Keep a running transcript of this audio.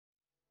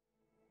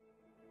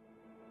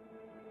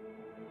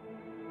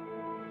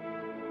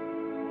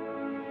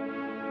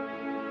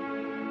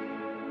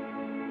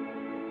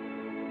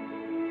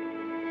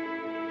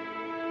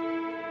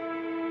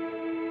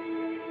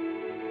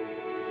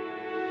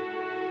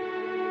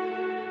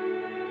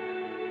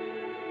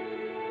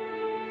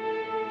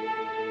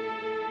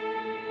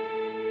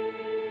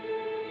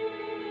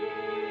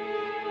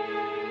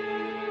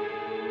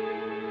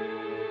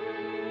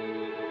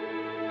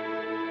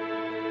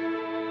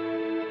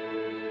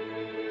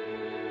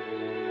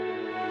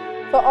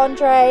For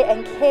Andree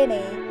and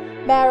Kenny,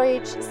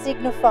 marriage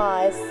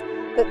signifies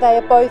that they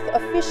are both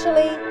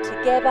officially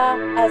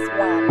together as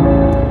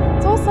one.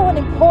 It's also an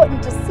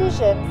important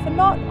decision for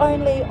not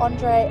only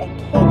Andree and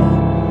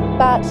Kenny,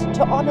 but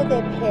to honour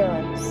their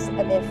parents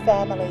and their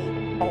family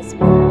as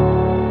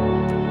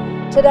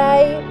well.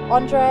 Today,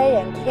 Andree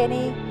and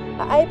Kenny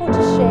are able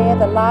to share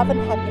the love and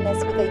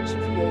happiness with each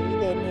of you,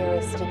 their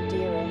nearest and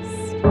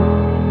dearest.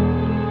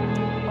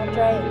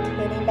 Andree and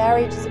Kenny,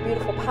 marriage is a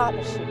beautiful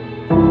partnership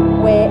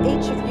where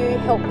each of you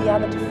help the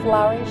other to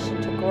flourish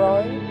and to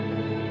grow.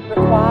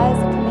 Requires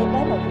a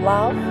commitment of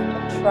love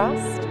and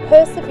trust,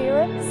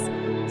 perseverance,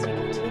 as you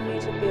continue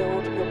to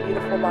build your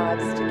beautiful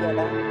lives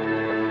together.